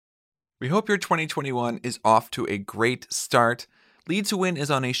We hope your 2021 is off to a great start. Lead to Win is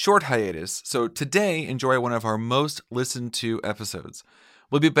on a short hiatus, so today enjoy one of our most listened to episodes.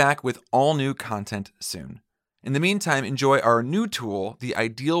 We'll be back with all new content soon. In the meantime, enjoy our new tool, the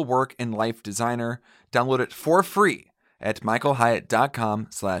Ideal Work and Life Designer. Download it for free at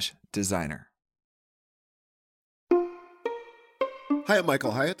michaelhyatt.com/designer. Hi, I'm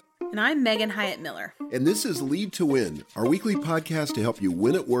Michael Hyatt. And I'm Megan Hyatt Miller. And this is Lead to Win, our weekly podcast to help you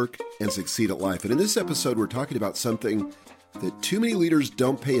win at work and succeed at life. And in this episode, we're talking about something that too many leaders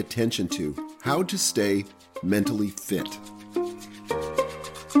don't pay attention to: how to stay mentally fit.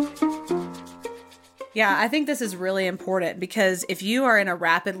 Yeah, I think this is really important because if you are in a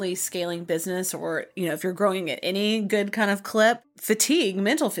rapidly scaling business or, if you're growing at any good kind of clip,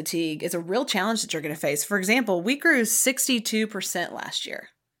 mental fatigue is a real challenge that you're going to face. For example, we grew 62% last year.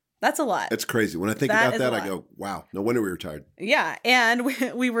 That's a lot. It's crazy. When I think about that, I go, wow, no wonder we were tired. Yeah. And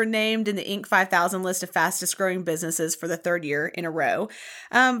we were named in the Inc. 5000 list of fastest growing businesses for the third year in a row.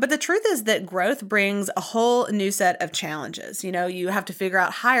 But the truth is that growth brings a whole new set of challenges. You have to figure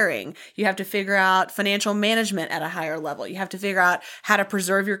out hiring. You have to figure out financial management at a higher level. You have to figure out how to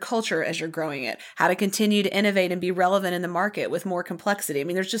preserve your culture as you're growing it, how to continue to innovate and be relevant in the market with more complexity. I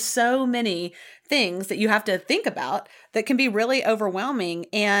mean, there's just so many things that you have to think about that can be really overwhelming.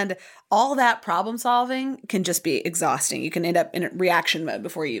 And all that problem solving can just be exhausting. You can end up in reaction mode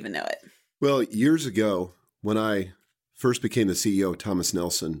before you even know it. Well, years ago, when I first became the CEO of Thomas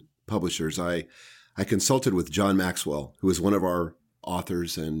Nelson Publishers, I consulted with John Maxwell, who is one of our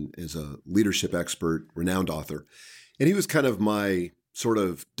authors and is a leadership expert, renowned author. And he was kind of my sort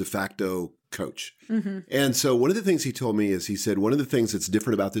of de facto coach. Mm-hmm. And so one of the things he told me is, he said, one of the things that's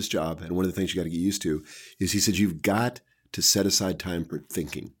different about this job, and one of the things you got to get used to, is he said, you've got to set aside time for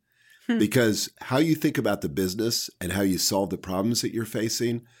thinking. Because how you think about the business and how you solve the problems that you're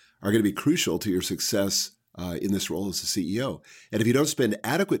facing are going to be crucial to your success in this role as a CEO. And if you don't spend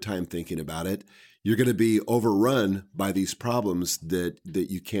adequate time thinking about it, you're going to be overrun by these problems that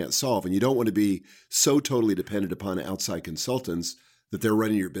you can't solve. And you don't want to be so totally dependent upon outside consultants that they're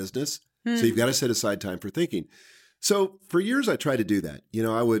running your business. So you've got to set aside time for thinking. So for years, I tried to do that.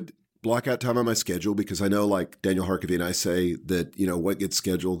 I would block out time on my schedule because I know, like Daniel Harkavy and I say, that, what gets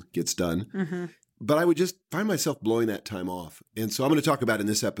scheduled gets done. Mm-hmm. But I would just find myself blowing that time off. And so I'm going to talk about in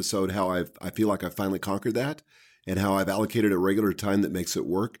this episode how I feel like I've finally conquered that and how I've allocated a regular time that makes it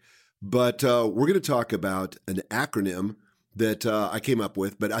work. But we're going to talk about an acronym that I came up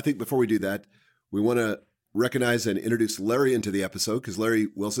with. But I think before we do that, we want to recognize and introduce Larry into the episode because Larry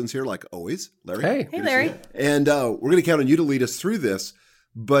Wilson's here, like always. Larry. Hey, Larry. And we're going to count on you to lead us through this.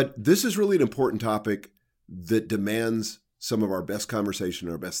 But this is really an important topic that demands some of our best conversation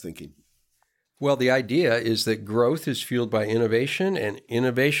and our best thinking. Well, the idea is that growth is fueled by innovation, and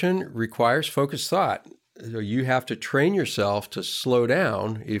innovation requires focused thought. So you have to train yourself to slow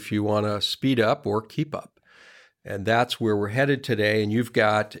down if you want to speed up or keep up. And that's where we're headed today. And you've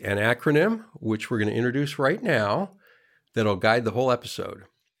got an acronym, which we're going to introduce right now, that'll guide the whole episode.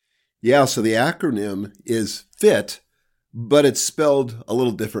 Yeah, so the acronym is FIT, but it's spelled a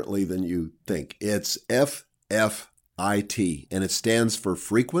little differently than you think. It's FFIT, and it stands for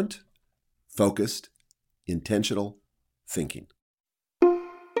frequent, focused, intentional thinking.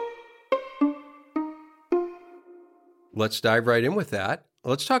 Let's dive right in with that.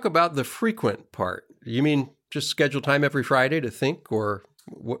 Let's talk about the frequent part. You mean just schedule time every Friday to think, or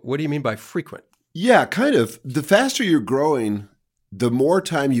what do you mean by frequent? Yeah, kind of. The faster you're growing, the more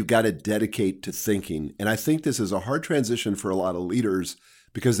time you've got to dedicate to thinking. And I think this is a hard transition for a lot of leaders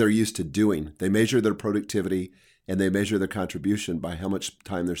because they're used to doing. They measure their productivity and they measure their contribution by how much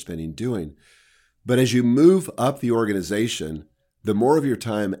time they're spending doing. But as you move up the organization, the more of your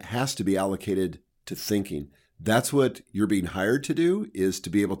time has to be allocated to thinking. That's what you're being hired to do, is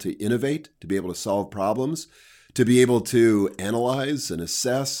to be able to innovate, to be able to solve problems, to be able to analyze and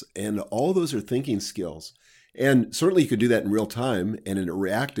assess. And all those are thinking skills. And certainly you could do that in real time and in a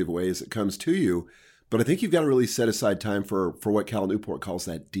reactive way as it comes to you. But I think you've got to really set aside time for what Cal Newport calls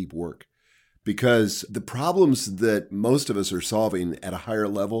that deep work. Because the problems that most of us are solving at a higher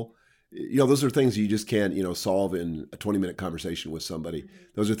level, those are things you just can't, solve in a 20-minute conversation with somebody.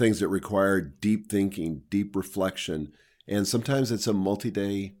 Those are things that require deep thinking, deep reflection. And sometimes it's a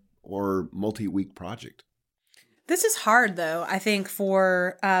multi-day or multi-week project. This is hard, though, I think,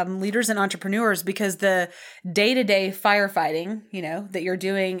 for leaders and entrepreneurs, because the day-to-day firefighting, that you're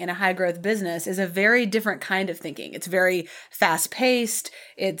doing in a high-growth business is a very different kind of thinking. It's very fast-paced.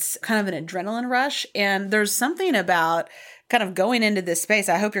 It's kind of an adrenaline rush. And there's something about kind of going into this space,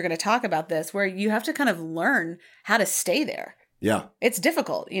 I hope you're going to talk about this, where you have to kind of learn how to stay there. Yeah. It's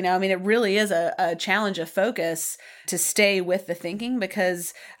difficult. I mean, it really is a challenge of focus to stay with the thinking,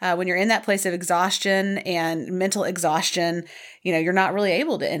 because when you're in that place of exhaustion and mental exhaustion, you're not really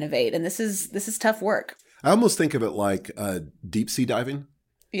able to innovate. And this is tough work. I almost think of it like deep sea diving.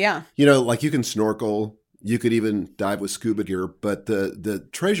 Yeah. Like you can snorkel, you could even dive with scuba gear, but the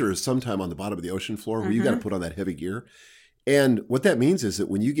treasure is sometime on the bottom of the ocean floor where you got to put on that heavy gear. And what that means is that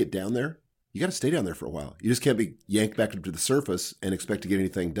when you get down there, you got to stay down there for a while. You just can't be yanked back up to the surface and expect to get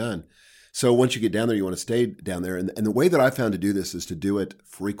anything done. So once you get down there, you want to stay down there. And the way that I found to do this is to do it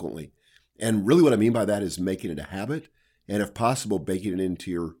frequently. And really what I mean by that is making it a habit, and if possible, baking it into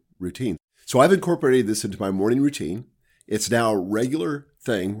your routine. So I've incorporated this into my morning routine. It's now a regular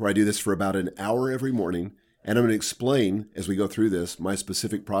thing where I do this for about an hour every morning. And I'm going to explain as we go through this my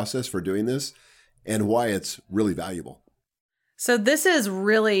specific process for doing this and why it's really valuable. So this is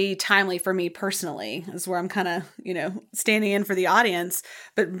really timely for me personally, is where I'm kind of, standing in for the audience,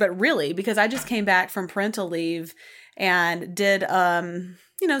 but really, because I just came back from parental leave and did,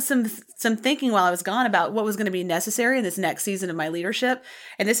 some thinking while I was gone about what was going to be necessary in this next season of my leadership.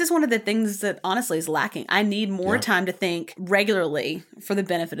 And this is one of the things that honestly is lacking. I need more time to think regularly for the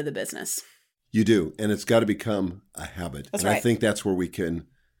benefit of the business. You do. And it's got to become a habit. That's and right. I think that's where we can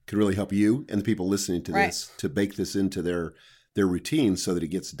really help you and the people listening to this to bake this into their routine so that it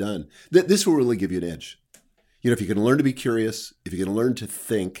gets done. This will really give you an edge. If you can learn to be curious, if you can learn to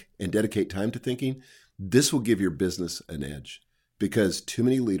think and dedicate time to thinking, this will give your business an edge, because too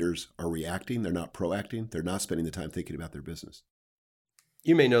many leaders are reacting. They're not proacting. They're not spending the time thinking about their business.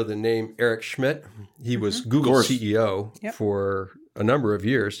 You may know the name Eric Schmidt. He was Google's CEO for a number of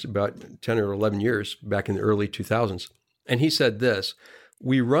years, about 10 or 11 years back in the early 2000s. And he said this: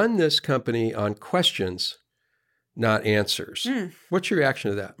 "We run this company on questions, not answers." What's your reaction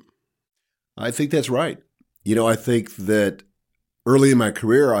to that? I think that's right. I think that early in my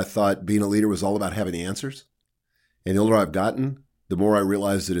career, I thought being a leader was all about having the answers. And the older I've gotten, the more I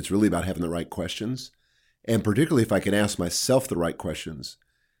realize that it's really about having the right questions. And particularly if I can ask myself the right questions.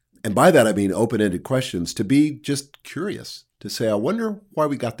 And by that, I mean open-ended questions, to be just curious, to say, I wonder why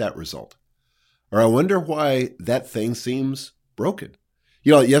we got that result. Or I wonder why that thing seems broken.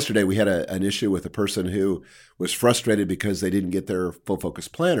 Yesterday we had an issue with a person who was frustrated because they didn't get their full focus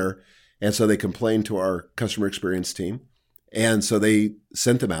planner. And so they complained to our customer experience team. And so they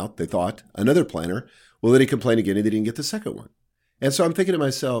sent them out, they thought, another planner. Well, then he complained again and they didn't get the second one. And so I'm thinking to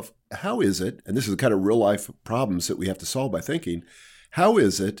myself, how is it, and this is the kind of real life problems that we have to solve by thinking, how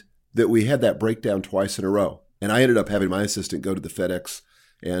is it that we had that breakdown twice in a row? And I ended up having my assistant go to the FedEx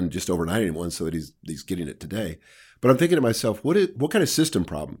and just overnighting one so that he's getting it today. But I'm thinking to myself, what kind of system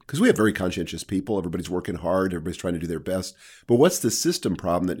problem? Because we have very conscientious people. Everybody's working hard. Everybody's trying to do their best. But what's the system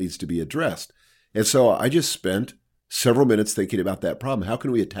problem that needs to be addressed? And so I just spent several minutes thinking about that problem. How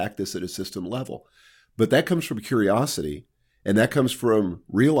can we attack this at a system level? But that comes from curiosity. And that comes from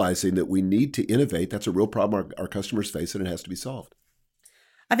realizing that we need to innovate. That's a real problem our customers face, and it has to be solved.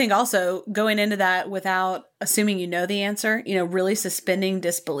 I think also going into that without assuming you know the answer, really suspending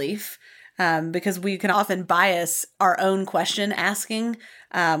disbelief. Because we can often bias our own question asking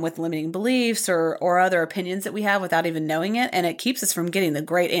with limiting beliefs or other opinions that we have without even knowing it. And it keeps us from getting the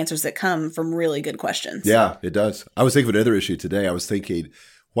great answers that come from really good questions. Yeah, it does. I was thinking of another issue today. I was thinking,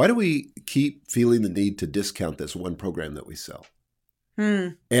 why do we keep feeling the need to discount this one program that we sell?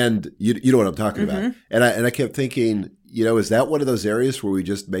 And you know what I'm talking about. And I kept thinking, is that one of those areas where we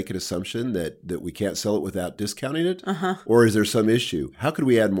just make an assumption that we can't sell it without discounting it? Or is there some issue? How could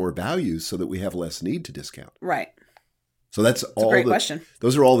we add more value so that we have less need to discount? Right. So that's all a great question.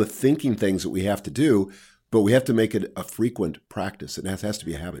 Those are all the thinking things that we have to do, but we have to make it a frequent practice. It has to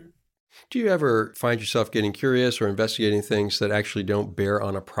be a habit. Do you ever find yourself getting curious or investigating things that actually don't bear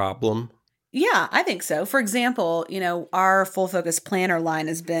on a problem? Yeah, I think so. For example, our full focus planner line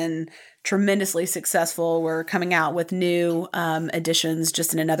has been tremendously successful. We're coming out with new editions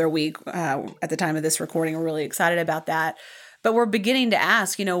just in another week at the time of this recording. We're really excited about that. But we're beginning to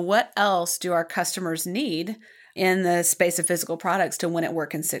ask, what else do our customers need in the space of physical products to win at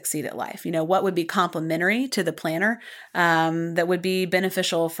work and succeed at life? What would be complementary to the planner that would be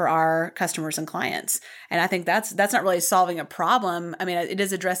beneficial for our customers and clients? And I think that's not really solving a problem. I mean, it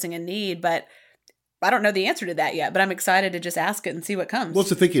is addressing a need, but I don't know the answer to that yet, but I'm excited to just ask it and see what comes. Well,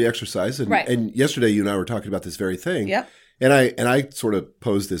 it's a thinking exercise. And yesterday you and I were talking about this very thing. Yep. And I sort of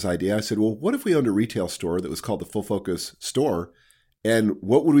posed this idea. I said, well, what if we owned a retail store that was called the Full Focus Store? And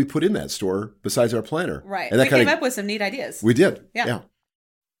what would we put in that store besides our planner? Right. And we came up with some neat ideas. We did. Yeah.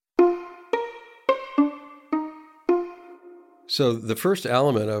 So the first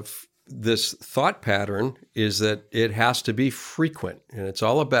element of this thought pattern is that it has to be frequent. And it's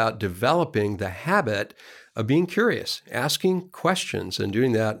all about developing the habit of being curious, asking questions, and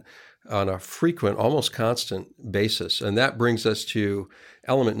doing that on a frequent, almost constant basis. And that brings us to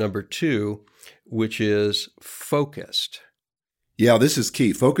element number 2, which is focused. Yeah, this is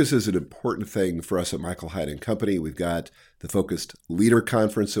key. Focus is an important thing for us at Michael Hyatt & Company. We've got the Focused Leader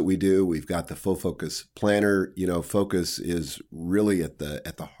Conference that we do. We've got the Full Focus Planner. Focus is really at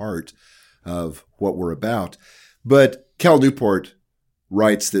the heart of what we're about. But Cal Newport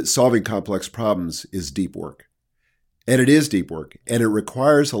writes that solving complex problems is deep work. And it is deep work. And it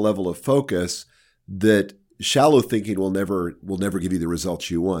requires a level of focus that shallow thinking will never give you the results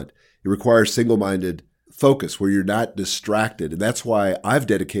you want. It requires single-minded focus where you're not distracted. And that's why I've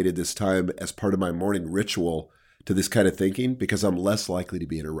dedicated this time as part of my morning ritual to this kind of thinking, because I'm less likely to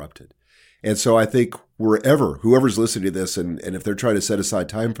be interrupted. And so I think whoever's listening to this, and if they're trying to set aside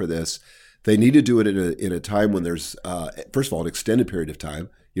time for this, they need to do it in a time when there's, first of all, an extended period of time.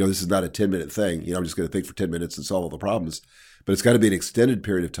 This is not a 10-minute thing. I'm just going to think for 10 minutes and solve all the problems. But it's got to be an extended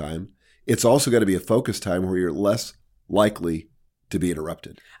period of time. It's also got to be a focus time where you're less likely to be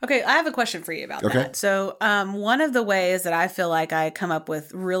interrupted. Okay, I have a question for you about that. So one of the ways that I feel like I come up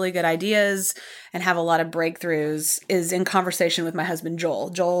with really good ideas and have a lot of breakthroughs is in conversation with my husband,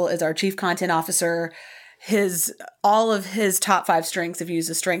 Joel. Joel is our chief content officer. All of his top 5 strengths, if you use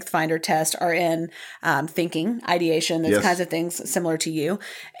a Strength Finder test, are in thinking, ideation, those kinds of things similar to you.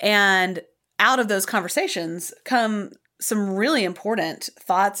 And out of those conversations come some really important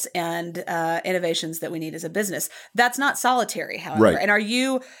thoughts and innovations that we need as a business. That's not solitary, however. Right. And are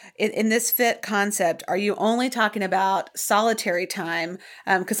you, in this FIT concept, are you only talking about solitary time?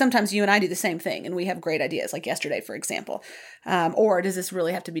 Because sometimes you and I do the same thing and we have great ideas, like yesterday, for example. Or does this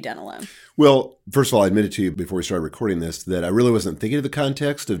really have to be done alone? Well, first of all, I admitted to you before we started recording this that I really wasn't thinking of the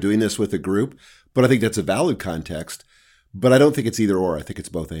context of doing this with a group, but I think that's a valid context. But I don't think it's either or. I think it's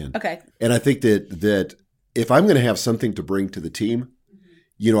both and. Okay. And I think that if I'm going to have something to bring to the team,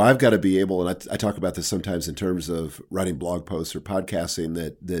 I've got to be able, and I talk about this sometimes in terms of writing blog posts or podcasting,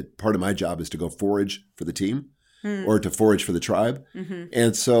 that part of my job is to go forage for the team or to forage for the tribe. Mm-hmm.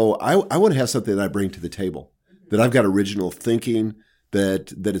 And so I want to have something that I bring to the table, that I've got original thinking,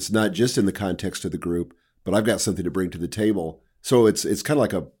 that it's not just in the context of the group, but I've got something to bring to the table. So it's kind of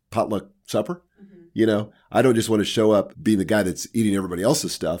like a potluck supper. Mm-hmm. I don't just want to show up being the guy that's eating everybody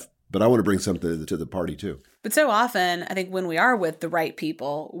else's stuff, but I want to bring something to the party too. But so often, I think when we are with the right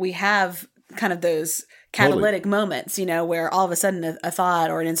people, we have kind of those catalytic moments, where all of a sudden a thought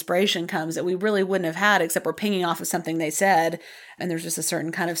or an inspiration comes that we really wouldn't have had, except we're pinging off of something they said. And there's just a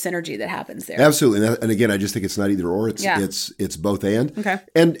certain kind of synergy that happens there. Absolutely. And again, I just think it's not either or. It's both and. Okay.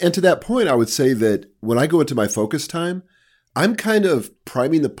 And to that point, I would say that when I go into my focus time, I'm kind of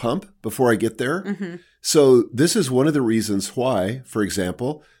priming the pump before I get there. Mm-hmm. So this is one of the reasons why, for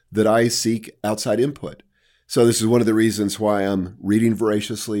example, that I seek outside input. So this is one of the reasons why I'm reading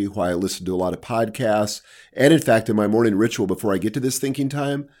voraciously, why I listen to a lot of podcasts. And in fact, in my morning ritual, before I get to this thinking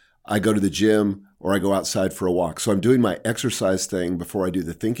time, I go to the gym or I go outside for a walk. So I'm doing my exercise thing before I do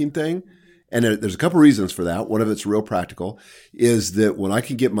the thinking thing. And there's a couple reasons for that. One of it's real practical, is that when I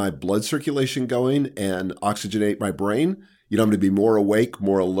can get my blood circulation going and oxygenate my brain, I'm going to be more awake,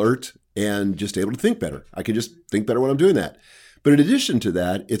 more alert, and just able to think better. I can just think better when I'm doing that. But in addition to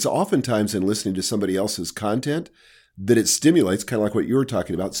that, it's oftentimes in listening to somebody else's content that it stimulates, kind of like what you were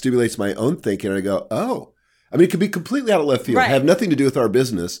talking about, stimulates my own thinking. And I go, oh, it could be completely out of left field, have nothing to do with our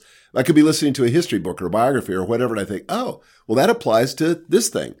business. I could be listening to a history book or a biography or whatever. And I think, oh, well, that applies to this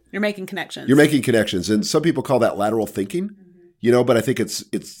thing. You're making connections. And some people call that lateral thinking, but I think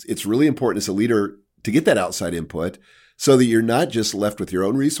it's really important as a leader to get that outside input so that you're not just left with your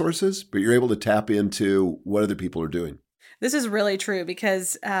own resources, but you're able to tap into what other people are doing. This is really true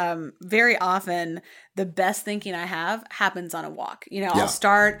because very often the best thinking I have happens on a walk.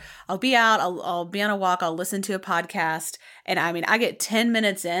 I'll be out, I'll be on a walk, I'll listen to a podcast. And I get 10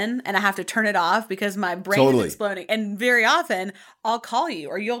 minutes in and I have to turn it off because my brain is exploding. And very often I'll call you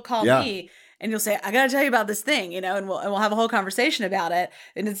or you'll call me. And you'll say, I got to tell you about this thing, and we'll have a whole conversation about it.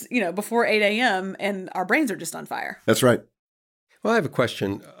 And it's, before 8 a.m. and our brains are just on fire. That's right. Well, I have a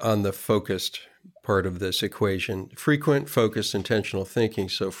question on the focused part of this equation. Frequent, focused, intentional thinking.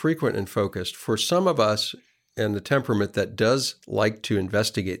 So frequent and focused. For some of us and the temperament that does like to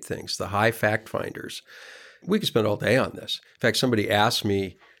investigate things, the high fact finders, we could spend all day on this. In fact, somebody asked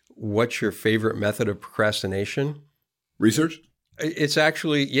me, what's your favorite method of procrastination? Research? It's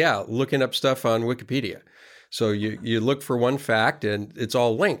actually, looking up stuff on Wikipedia. So you look for one fact and it's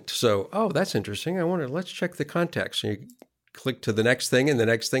all linked. So, oh, that's interesting. Let's check the context. And you click to the next thing and the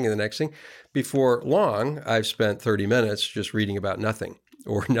next thing and the next thing. Before long, I've spent 30 minutes just reading about nothing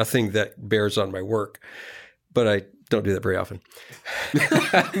or nothing that bears on my work. But I don't do that very often.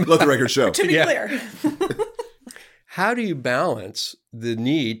 Let the record show. To be clear. How do you balance the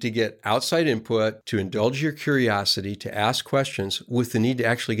need to get outside input, to indulge your curiosity, to ask questions, with the need to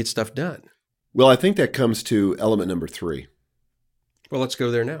actually get stuff done? Well, I think that comes to element number 3. Well, let's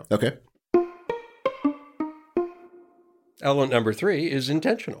go there now. Okay. Element number 3 is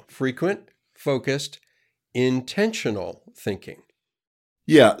intentional, frequent, focused, intentional thinking.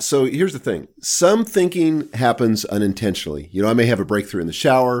 Yeah, so here's the thing. Some thinking happens unintentionally. I may have a breakthrough in the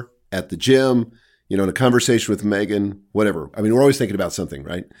shower, at the gym, in a conversation with Megan, whatever. I mean, we're always thinking about something,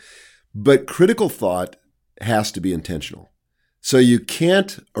 right? But critical thought has to be intentional. So you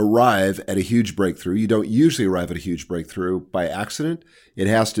can't arrive at a huge breakthrough. You don't usually arrive at a huge breakthrough by accident. It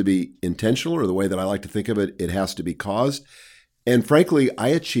has to be intentional, or the way that I like to think of it, it has to be caused. And frankly, I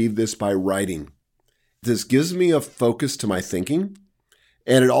achieve this by writing. This gives me a focus to my thinking,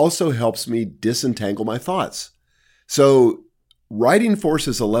 and it also helps me disentangle my thoughts. So writing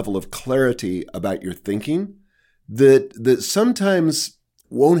forces a level of clarity about your thinking that sometimes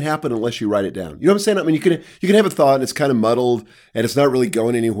won't happen unless you write it down. You know what I'm saying? I mean, you can have a thought and it's kind of muddled and it's not really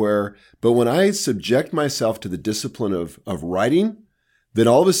going anywhere. But when I subject myself to the discipline of writing, then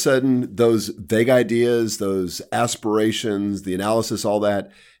all of a sudden those vague ideas, those aspirations, the analysis, all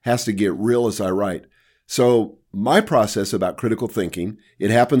that has to get real as I write. So my process about critical thinking, it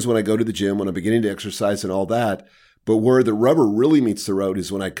happens when I go to the gym, when I'm beginning to exercise and all that. But where the rubber really meets the road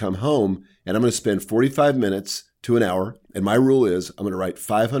is when I come home and I'm going to spend 45 minutes to an hour. And my rule is I'm going to write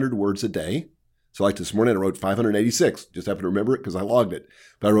 500 words a day. So like this morning, I wrote 586. Just happened to remember it because I logged it.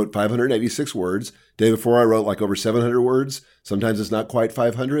 But I wrote 586 words. Day before, I wrote like over 700 words. Sometimes it's not quite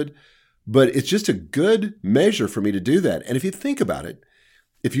 500. But it's just a good measure for me to do that. And if you think about it,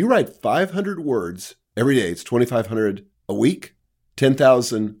 if you write 500 words every day, it's 2,500 a week,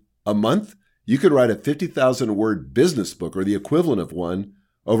 10,000 a month. You could write a 50,000 word business book or the equivalent of one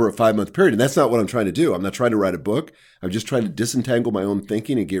over a 5-month period. And that's not what I'm trying to do. I'm not trying to write a book. I'm just trying to disentangle my own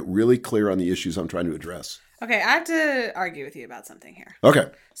thinking and get really clear on the issues I'm trying to address. Okay, I have to argue with you about something here.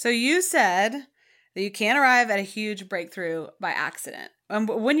 Okay. So you said that you can't arrive at a huge breakthrough by accident.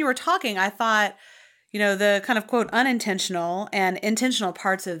 When you were talking, I thought, the kind of quote unintentional and intentional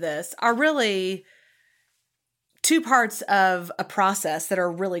parts of this are really two parts of a process that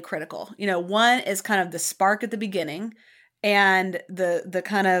are really critical. One is kind of the spark at the beginning and the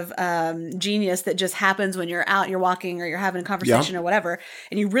kind of genius that just happens when you're out, you're walking or you're having a conversation or whatever.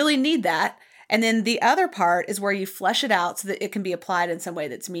 And you really need that. And then the other part is where you flesh it out so that it can be applied in some way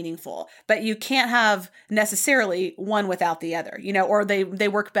that's meaningful. But you can't have necessarily one without the other, or they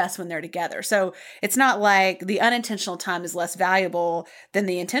work best when they're together. So it's not like the unintentional time is less valuable than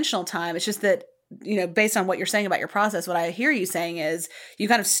the intentional time. It's just that, based on what you're saying about your process, what I hear you saying is you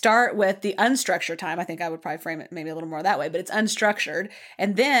kind of start with the unstructured time. I think I would probably frame it maybe a little more that way, but it's unstructured.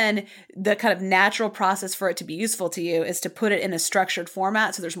 And then the kind of natural process for it to be useful to you is to put it in a structured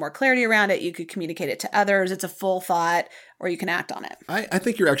format. So there's more clarity around it. You could communicate it to others. It's a full thought, or you can act on it. I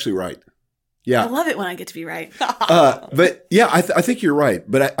think you're actually right. Yeah. I love it when I get to be right. But yeah, I think you're right.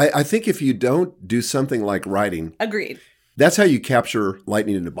 But I think if you don't do something like writing. Agreed. That's how you capture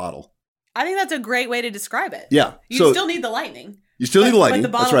lightning in a bottle. I think that's a great way to describe it. Yeah. You still need the lightning. You still need the lightning.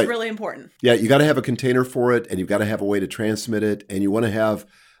 But the bottle's really important. Yeah, you got to have a container for it, and you've got to have a way to transmit it, and you want to have,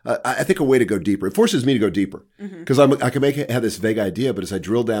 I think, a way to go deeper. It forces me to go deeper because I can have this vague idea, but as I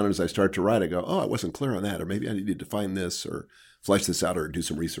drill down and as I start to write, I go, oh, I wasn't clear on that, or maybe I need to define this or flesh this out or do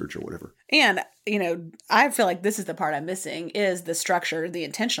some research or whatever. And, I feel like this is the part I'm missing is the structure, the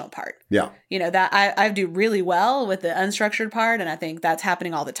intentional part. Yeah. That I do really well with the unstructured part. And I think that's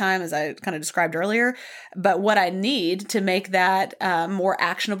happening all the time, as I kind of described earlier. But what I need to make that more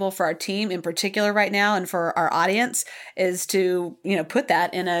actionable for our team in particular right now and for our audience is to, put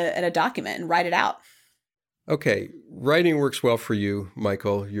that in a document and write it out. Okay. Writing works well for you,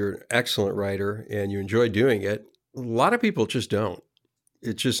 Michael. You're an excellent writer and you enjoy doing it. A lot of people just don't.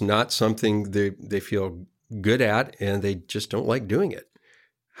 It's just not something they feel good at, and they just don't like doing it.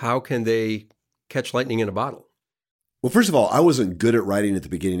 How can they catch lightning in a bottle? Well, first of all, I wasn't good at writing at the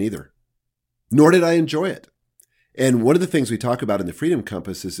beginning either, nor did I enjoy it. And one of the things we talk about in the Freedom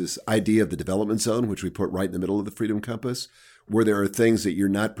Compass is this idea of the development zone, which we put right in the middle of the Freedom Compass, where there are things that you're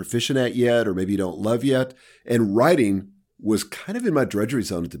not proficient at yet, or maybe you don't love yet. And writing was kind of in my drudgery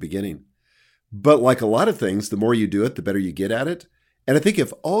zone at the beginning. But like a lot of things, the more you do it, the better you get at it. And I think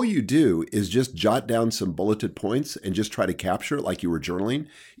if all you do is just jot down some bulleted points and just try to capture it like you were journaling,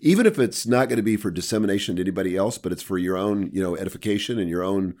 even if it's not going to be for dissemination to anybody else, but it's for your own, edification and your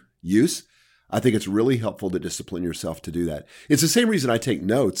own use, I think it's really helpful to discipline yourself to do that. It's the same reason I take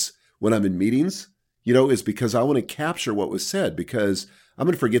notes when I'm in meetings, is because I want to capture what was said, because I'm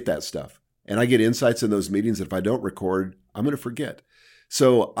going to forget that stuff. And I get insights in those meetings that if I don't record, I'm going to forget.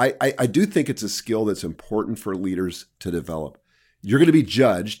 So I do think it's a skill that's important for leaders to develop. You're going to be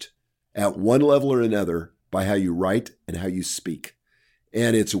judged at one level or another by how you write and how you speak.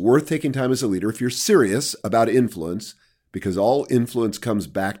 And it's worth taking time as a leader if you're serious about influence, because all influence comes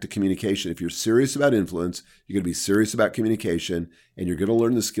back to communication. If you're serious about influence, you're going to be serious about communication, and you're going to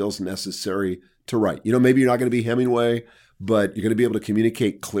learn the skills necessary to write. Maybe you're not going to be Hemingway, but you're going to be able to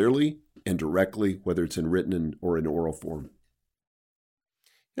communicate clearly and directly, whether it's in written or in oral form.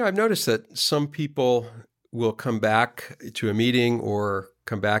 I've noticed that some people will come back to a meeting or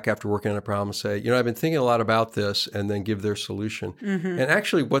come back after working on a problem and say, I've been thinking a lot about this, and then give their solution. Mm-hmm. And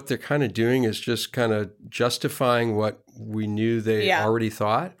actually what they're kind of doing is just kind of justifying what we knew they already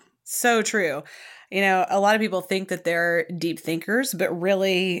thought. So true. A lot of people think that they're deep thinkers, but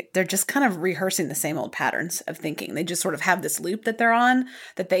really they're just kind of rehearsing the same old patterns of thinking. They just sort of have this loop that they're on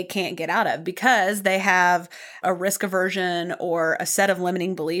that they can't get out of because they have a risk aversion or a set of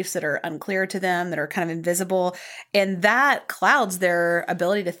limiting beliefs that are unclear to them, that are kind of invisible. And that clouds their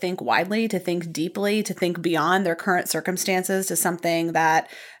ability to think widely, to think deeply, to think beyond their current circumstances to something that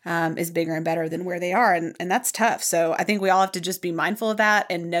is bigger and better than where they are. And that's tough. So I think we all have to just be mindful of that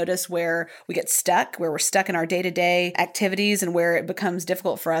and notice where we get stuck, where we're stuck in our day-to-day activities and where it becomes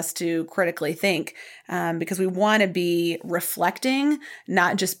difficult for us to critically think, because we want to be reflecting,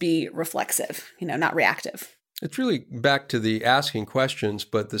 not just be reflexive, not reactive. It's really back to the asking questions,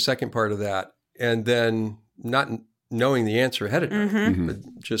 but the second part of that, and then not knowing the answer ahead of time,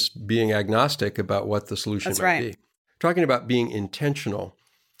 but just being agnostic about what the solution might be. Talking about being intentional,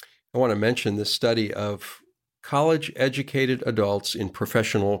 I want to mention this study of college-educated adults in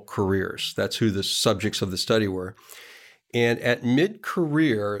professional careers. That's who the subjects of the study were. And at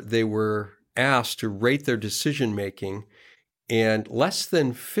mid-career, they were asked to rate their decision-making, and less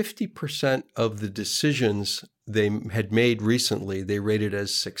than 50% of the decisions they had made recently, they rated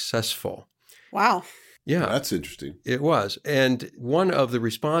as successful. Wow. Yeah. That's interesting. It was. And one of the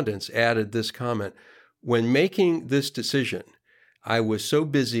respondents added this comment: when making this decision, I was so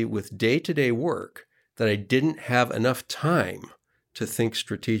busy with day-to-day work that I didn't have enough time to think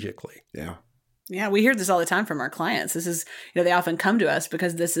strategically. Yeah. Yeah, we hear this all the time from our clients. This is, they often come to us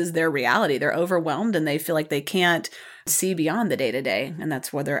because this is their reality. They're overwhelmed and they feel like they can't see beyond the day-to-day. And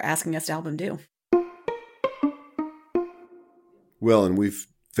that's what they're asking us to help them do. Well, and we've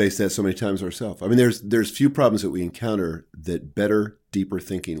faced that so many times ourselves. I mean, there's few problems that we encounter that better, deeper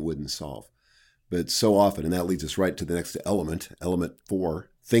thinking wouldn't solve. But so often, and that leads us right to the next element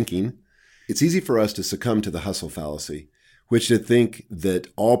 4, thinking. It's easy for us to succumb to the hustle fallacy, which to think that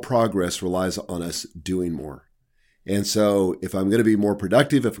all progress relies on us doing more. And so if I'm going to be more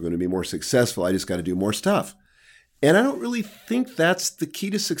productive, if I'm going to be more successful, I just got to do more stuff. And I don't really think that's the key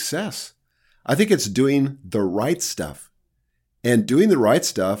to success. I think it's doing the right stuff. And doing the right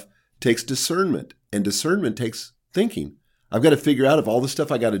stuff takes discernment, and discernment takes thinking. I've got to figure out if all the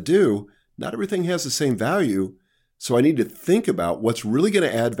stuff I got to do, not everything has the same value. So I need to think about what's really going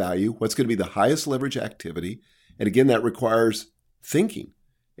to add value, what's going to be the highest leverage activity. And again, that requires thinking.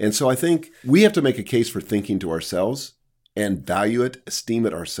 And so I think we have to make a case for thinking to ourselves and value it, esteem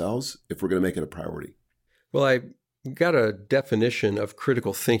it ourselves if we're going to make it a priority. Well, I got a definition of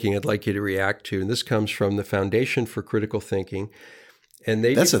critical thinking I'd like you to react to. And this comes from the Foundation for Critical Thinking. And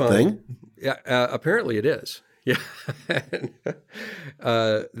they That's define, a thing? Yeah, apparently it is. Yeah.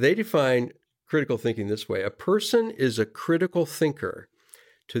 They define critical thinking this way: a person is a critical thinker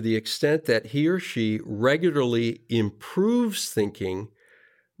to the extent that he or she regularly improves thinking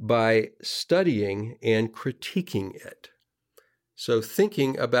by studying and critiquing it. So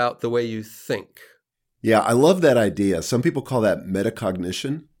thinking about the way you think. Yeah, I love that idea. Some people call that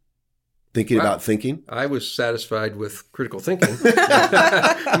metacognition, thinking about thinking. I was satisfied with critical thinking.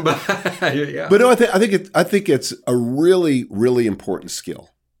 Yeah. But no, I think it's a really, really important skill.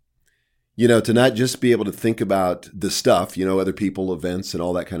 To not just be able to think about the stuff, other people, events, and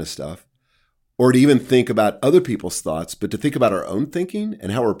all that kind of stuff, or to even think about other people's thoughts, but to think about our own thinking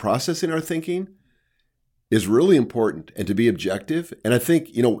and how we're processing our thinking is really important, and to be objective. And I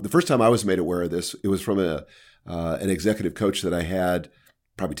think, the first time I was made aware of this, it was from an executive coach that I had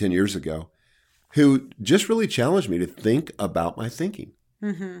probably 10 years ago, who just really challenged me to think about my thinking.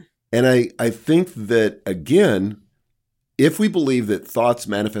 Mm-hmm. And I think that, again, if we believe that thoughts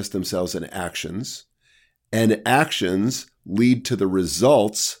manifest themselves in actions and actions lead to the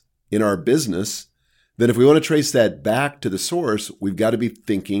results in our business, then if we want to trace that back to the source, we've got to be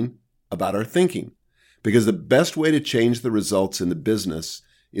thinking about our thinking. Because the best way to change the results in the business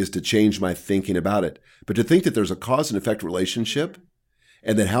is to change my thinking about it. But to think that there's a cause and effect relationship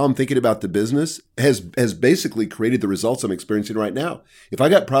and that how I'm thinking about the business has basically created the results I'm experiencing right now. If I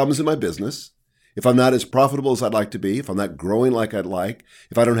got problems in my business, if I'm not as profitable as I'd like to be, if I'm not growing like I'd like,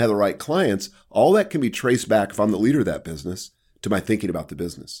 if I don't have the right clients, all that can be traced back, if I'm the leader of that business, to my thinking about the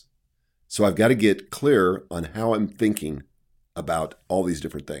business. So I've got to get clear on how I'm thinking about all these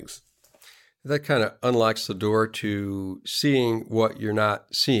different things. That kind of unlocks the door to seeing what you're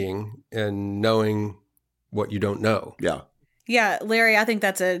not seeing and knowing what you don't know. Yeah. Yeah, Larry, I think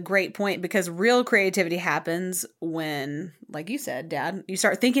that's a great point because real creativity happens when, like you said, Dad, you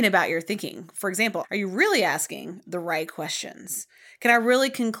start thinking about your thinking. For example, are you really asking the right questions? Can I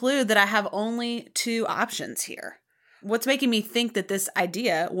really conclude that I have only two options here? What's making me think that this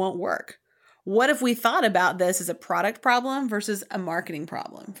idea won't work? What if we thought about this as a product problem versus a marketing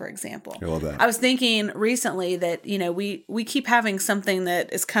problem, for example? I love that. I was thinking recently that, we keep having something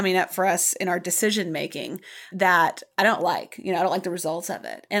that is coming up for us in our decision making that I don't like. I don't like the results of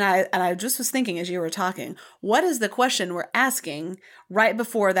it. And I just was thinking as you were talking, what is the question we're asking right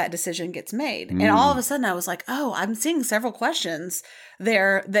before that decision gets made? And all of a sudden I was like, oh, I'm seeing several questions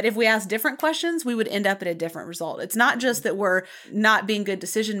there that if we ask different questions, we would end up at a different result. It's not just that we're not being good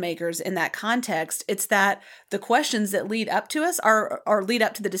decision makers in that context. It's that the questions that lead up to us or lead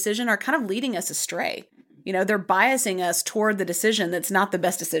up to the decision are kind of leading us astray. They're biasing us toward the decision that's not the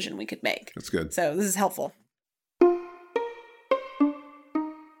best decision we could make. That's good. So this is helpful.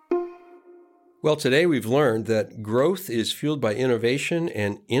 Well, today we've learned that growth is fueled by innovation,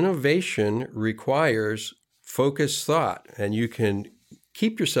 and innovation requires focused thought. And you can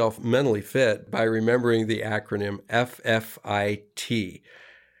keep yourself mentally fit by remembering the acronym FFIT.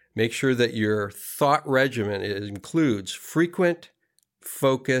 Make sure that your thought regimen includes frequent,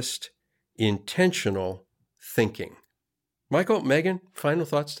 focused, intentional thinking. Michael, Megan, final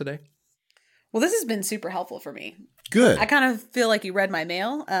thoughts today? Well, this has been super helpful for me. Good. I kind of feel like you read my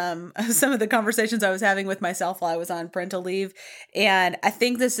mail. Some of the conversations I was having with myself while I was on parental leave. And I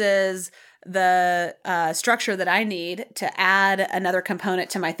think this is the structure that I need to add another component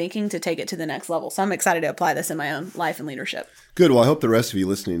to my thinking to take it to the next level. So I'm excited to apply this in my own life and leadership. Good. Well, I hope the rest of you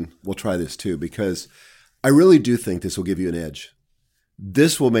listening will try this too, because I really do think this will give you an edge.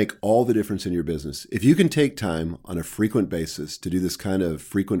 This will make all the difference in your business. If you can take time on a frequent basis to do this kind of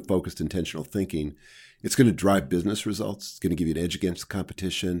frequent, focused, intentional thinking, it's going to drive business results. It's going to give you an edge against the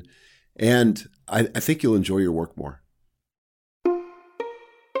competition. And I think you'll enjoy your work more.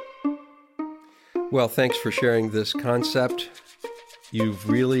 Well, thanks for sharing this concept. You've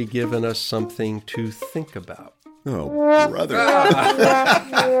really given us something to think about. Oh, brother.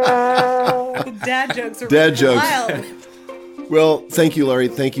 Dad jokes are Dad jokes. wild. Well, thank you, Larry.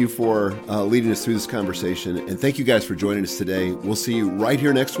 Thank you for leading us through this conversation. And thank you guys for joining us today. We'll see you right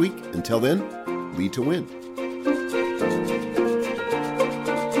here next week. Until then, lead to win.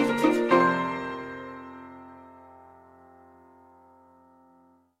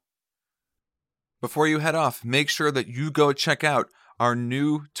 Before you head off, make sure that you go check out our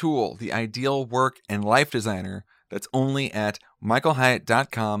new tool, the Ideal Work and Life Designer, that's only at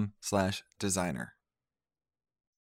michaelhyatt.com/designer.